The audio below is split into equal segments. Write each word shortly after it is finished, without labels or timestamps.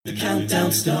The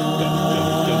countdown starts.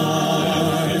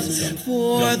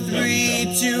 4,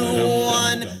 3, 2,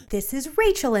 1. This is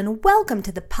Rachel, and welcome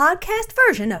to the podcast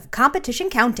version of Competition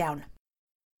Countdown.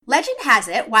 Legend has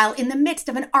it, while in the midst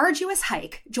of an arduous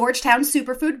hike, Georgetown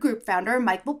Superfood Group founder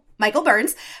Michael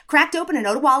Burns cracked open an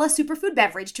Odwalla superfood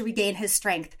beverage to regain his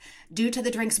strength. Due to the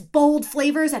drink's bold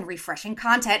flavors and refreshing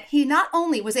content, he not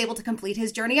only was able to complete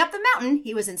his journey up the mountain,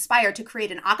 he was inspired to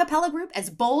create an a cappella group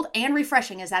as bold and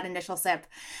refreshing as that initial sip.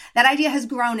 That idea has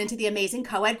grown into the amazing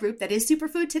co-ed group that is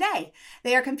Superfood today.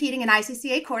 They are competing in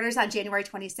ICCA quarters on January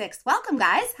 26th. Welcome,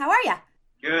 guys. How are you?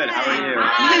 Good. How are you?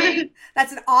 Hi.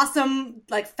 That's an awesome,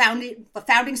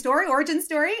 founding story, origin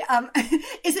story.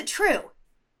 Is it true?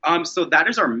 So that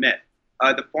is our myth.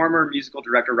 The former musical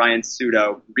director, Ryan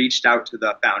Sudo, reached out to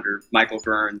the founder, Michael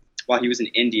Burns, while he was in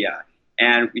India.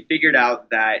 And we figured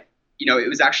out that, it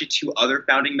was actually two other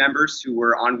founding members who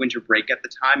were on winter break at the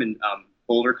time in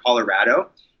Boulder,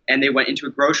 Colorado. And they went into a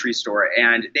grocery store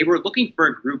and they were looking for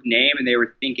a group name, and they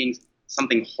were thinking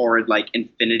something horrid like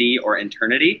Infinity or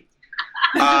Eternity.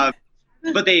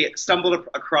 But they stumbled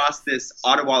across this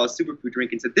Odwalla superfood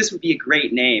drink and said, this would be a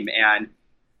great name. And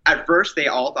at first, they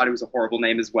all thought it was a horrible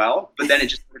name as well, but then it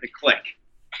just started to click.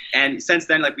 And since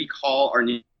then, we call our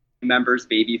new members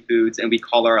baby foods, and we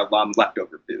call our alum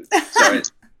leftover foods. So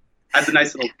it has a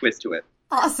nice little twist to it.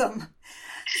 Awesome.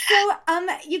 So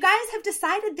you guys have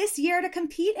decided this year to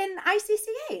compete in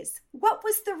ICCAs. What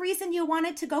was the reason you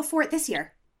wanted to go for it this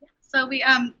year? So we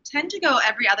tend to go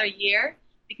every other year.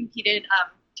 We competed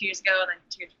 2 years ago and then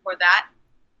 2 years before that.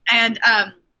 And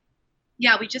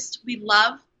we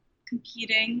love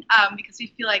competing because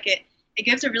we feel like it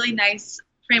gives a really nice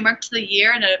framework to the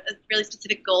year and a really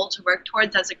specific goal to work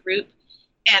towards as a group.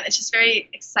 And it's just very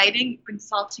exciting, brings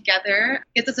us all together,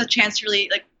 gives us a chance to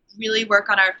really work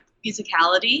on our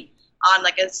musicality on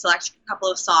a select couple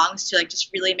of songs to just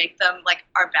really make them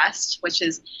our best, which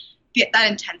is that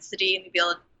intensity and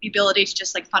the ability to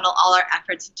just funnel all our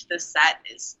efforts into this set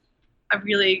is a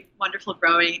really wonderful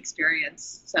growing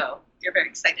experience. So we're very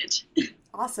excited.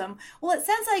 Awesome. Well, it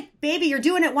sounds like, Baby, you're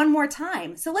doing it one more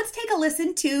time. So let's take a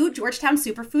listen to Georgetown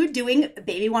Superfood doing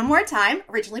Baby One More Time,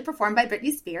 originally performed by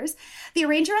Britney Spears. The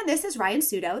arranger on this is Ryan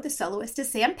Sudo, the soloist is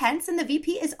Sam Pence, and the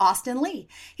VP is Austin Lee.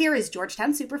 Here is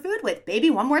Georgetown Superfood with Baby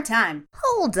One More Time.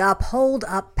 Hold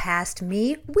up past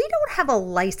me. We don't have a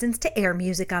license to air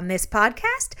music on this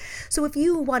podcast. So if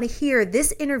you want to hear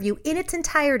this interview in its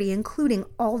entirety, including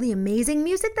all the amazing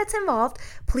music that's involved,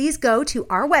 please go to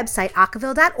our website,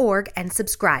 acaville.org, and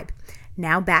subscribe.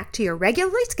 Now back to your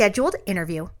regularly scheduled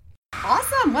interview.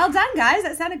 Awesome. Well done, guys.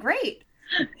 That sounded great.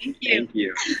 Thank you. Thank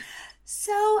you.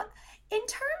 So in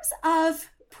terms of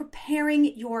preparing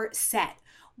your set,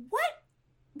 what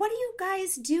do you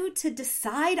guys do to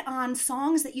decide on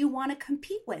songs that you want to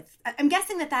compete with? I'm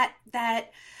guessing that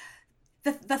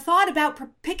the thought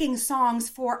about picking songs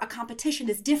for a competition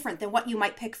is different than what you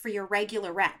might pick for your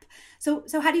regular rep. So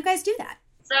how do you guys do that?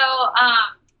 So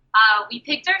we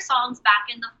picked our songs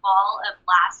back in the fall of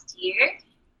last year,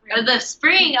 or the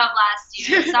spring of last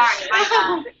year, sorry, my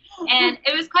bad. And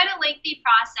it was quite a lengthy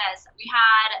process. We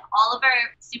had all of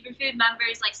our Superfood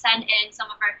members send in some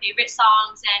of our favorite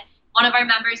songs, and one of our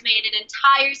members made an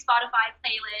entire Spotify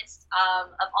playlist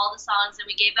of all the songs, and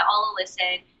we gave it all a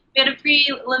listen. We had a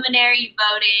preliminary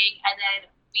voting, and then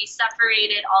we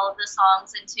separated all of the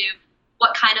songs into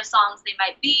what kind of songs they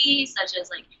might be, such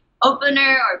as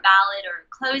opener or ballad or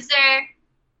closer.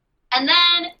 And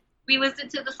then we listened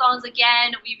to the songs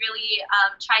again. We really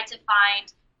tried to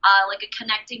find a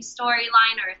connecting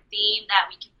storyline or a theme that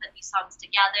we can put these songs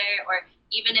together, or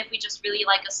even if we just really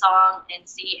like a song and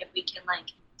see if we can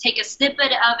take a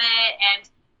snippet of it. And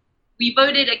we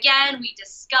voted again. We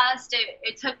discussed it.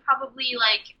 It took probably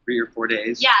 3 or 4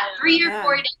 days. Yeah, 3 or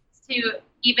 4 days to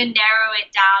even narrow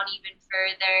it down even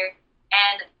further.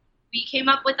 And we came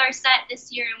up with our set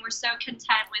this year, and we're so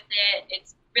content with it.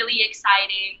 It's really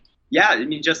exciting. Yeah,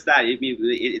 just that.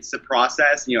 It's a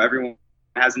process. Everyone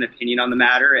has an opinion on the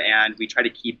matter, and we try to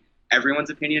keep everyone's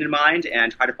opinion in mind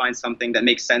and try to find something that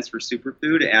makes sense for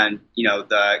Superfood and,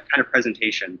 the kind of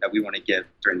presentation that we want to give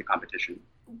during the competition.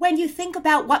 When you think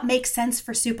about what makes sense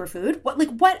for Superfood,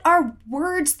 what are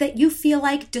words that you feel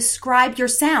describe your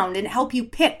sound and help you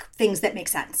pick things that make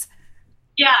sense?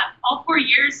 Yeah, all 4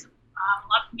 years, a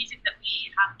lot of the music that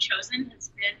we have chosen has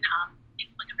been in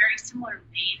a very similar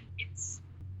vein. It's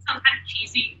sounds kind of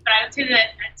cheesy, but I would say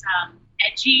that it's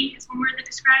edgy is one word that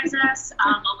describes us. A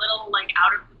little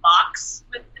out of the box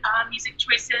with music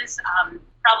choices.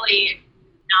 Probably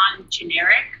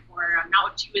non-generic or not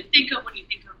what you would think of when you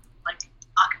think of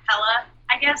a cappella,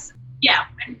 I guess. Yeah,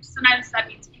 and sometimes that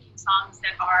means picking songs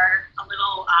that are a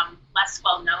little less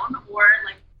well known, or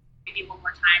like maybe one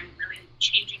more time, really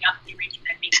changing up the arrangement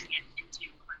and making it into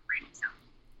a brand new sound.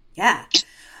 Yeah.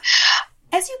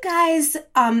 As you guys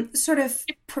sort of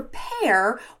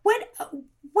prepare,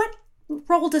 what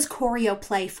role does choreo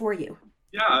play for you?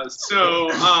 Yeah, so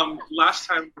last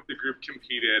time the group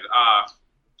competed,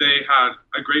 they had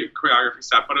a great choreography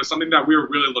set, but it was something that we were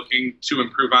really looking to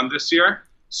improve on this year.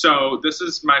 So this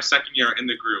is my second year in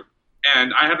the group,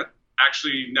 and I have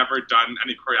actually never done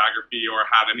any choreography or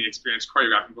had any experience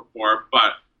choreographing before,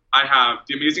 but I have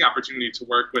the amazing opportunity to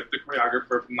work with the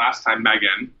choreographer from last time,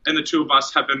 Megan, and the two of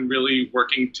us have been really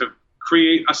working to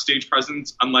create a stage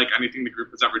presence unlike anything the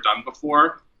group has ever done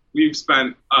before. We've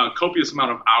spent a copious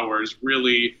amount of hours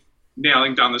really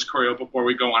nailing down this choreo before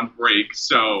we go on break,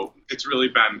 so it's really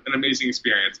been an amazing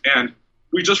experience. And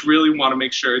we just really want to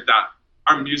make sure that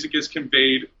our music is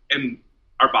conveyed in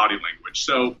our body language.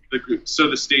 So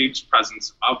the stage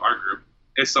presence of our group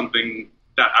is something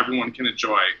that everyone can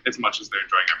enjoy as much as they're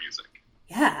enjoying our music.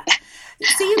 Yeah.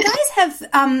 So you guys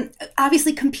have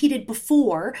obviously competed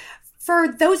before. For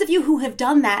those of you who have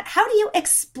done that, how do you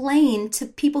explain to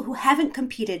people who haven't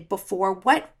competed before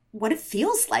what it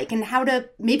feels like and how to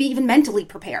maybe even mentally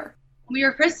prepare? We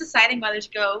were first deciding whether to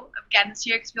go again this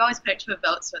year, because we always put it to a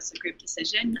vote, so it's a group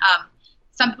decision.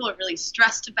 Some people are really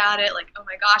stressed about it, like, oh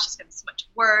my gosh, it's going to be so much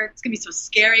work. It's going to be so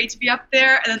scary to be up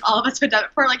there. And then all of us who have done it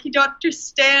before, like, you don't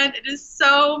understand. It is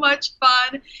so much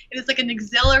fun. It is like an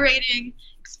exhilarating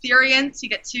experience. You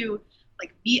get to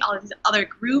like meet all of these other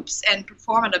groups and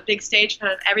perform on a big stage in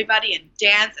front of everybody and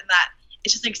dance, and that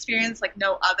it's just an experience like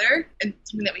no other, and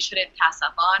something that we shouldn't pass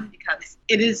up on, because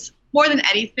it is more than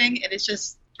anything, it is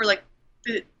just for like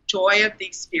the joy of the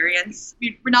experience.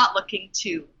 We're not looking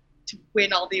to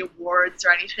win all the awards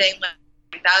or anything.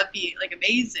 Like that would be like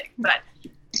amazing, but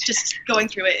just going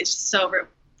through it is just so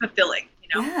fulfilling,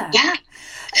 you know? Yeah.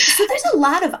 So there's a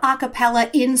lot of a cappella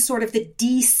in sort of the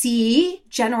DC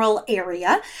general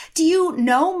area. Do you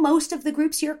know most of the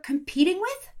groups you're competing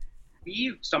with?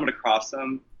 We stumbled across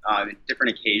them on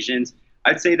different occasions.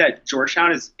 I'd say that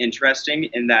Georgetown is interesting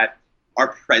in that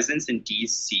our presence in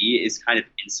DC is kind of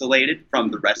insulated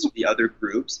from the rest of the other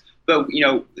groups. But, you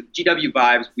know, GW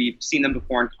Vibes, we've seen them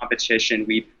before in competition.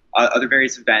 We've other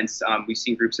various events. We've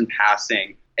seen groups in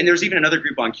passing. And there's even another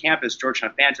group on campus,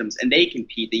 Georgetown Phantoms, and they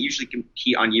compete. They usually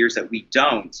compete on years that we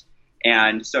don't.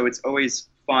 And so it's always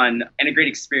fun and a great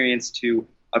experience to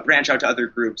branch out to other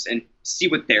groups and see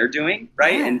what they're doing,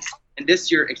 right? Yeah. And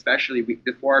this year, especially,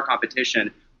 before our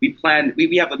competition, we have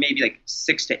maybe like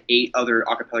 6 to 8 other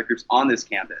a cappella groups on this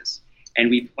campus. And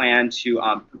we plan to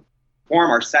perform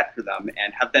our set for them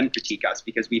and have them critique us,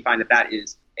 because we find that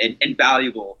is an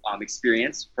invaluable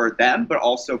experience for them, but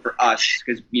also for us,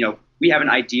 because, you know, we have an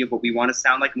idea of what we want to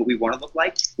sound like and what we want to look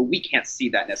like, but we can't see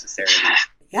that necessarily.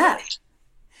 Yeah.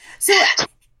 So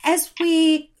as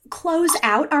we close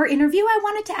out our interview, I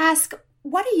wanted to ask,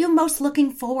 what are you most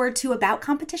looking forward to about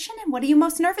competition, and what are you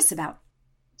most nervous about?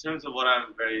 In terms of what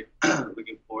I'm very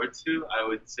looking forward to, I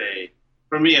would say,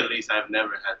 for me at least, I've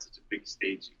never had such a big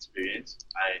stage experience.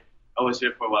 I was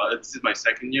here for a while. This is my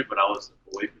second year, but I was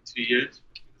away for 2 years.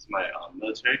 This is my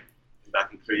military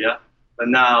back in Korea. But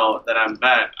now that I'm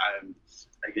back,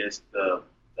 I guess the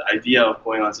idea of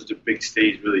going on such a big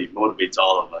stage really motivates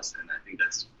all of us, and I think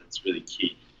that's really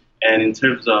key. And in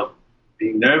terms of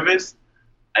being nervous,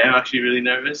 I am actually really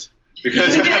nervous,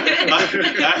 because I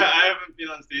haven't been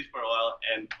on stage for a while,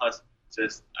 and plus,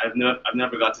 just I've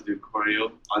never got to do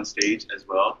choreo on stage as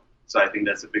well. So I think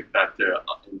that's a big factor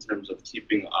in terms of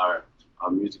keeping our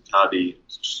musicality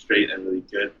straight and really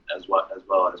good, as well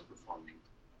as performing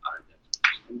our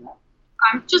dance.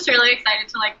 I'm just really excited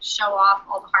to like show off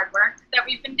all the hard work that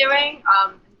we've been doing,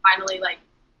 and finally like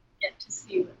get to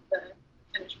see what the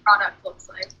finished product looks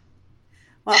like.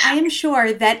 Well, I am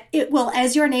sure that it will,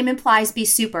 as your name implies, be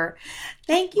super.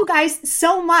 Thank you guys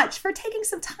so much for taking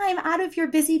some time out of your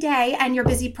busy day and your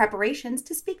busy preparations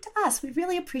to speak to us. We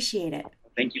really appreciate it.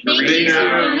 Thank you for being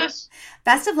here.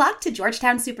 Best of luck to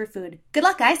Georgetown Superfood. Good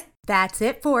luck, guys. That's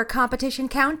it for Competition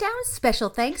Countdown. Special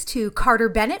thanks to Carter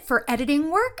Bennett for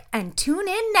editing work, and tune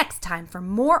in next time for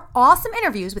more awesome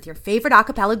interviews with your favorite a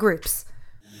cappella groups.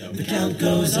 The count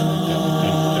goes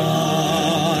on.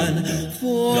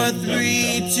 4,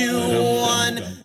 3, 2, 1.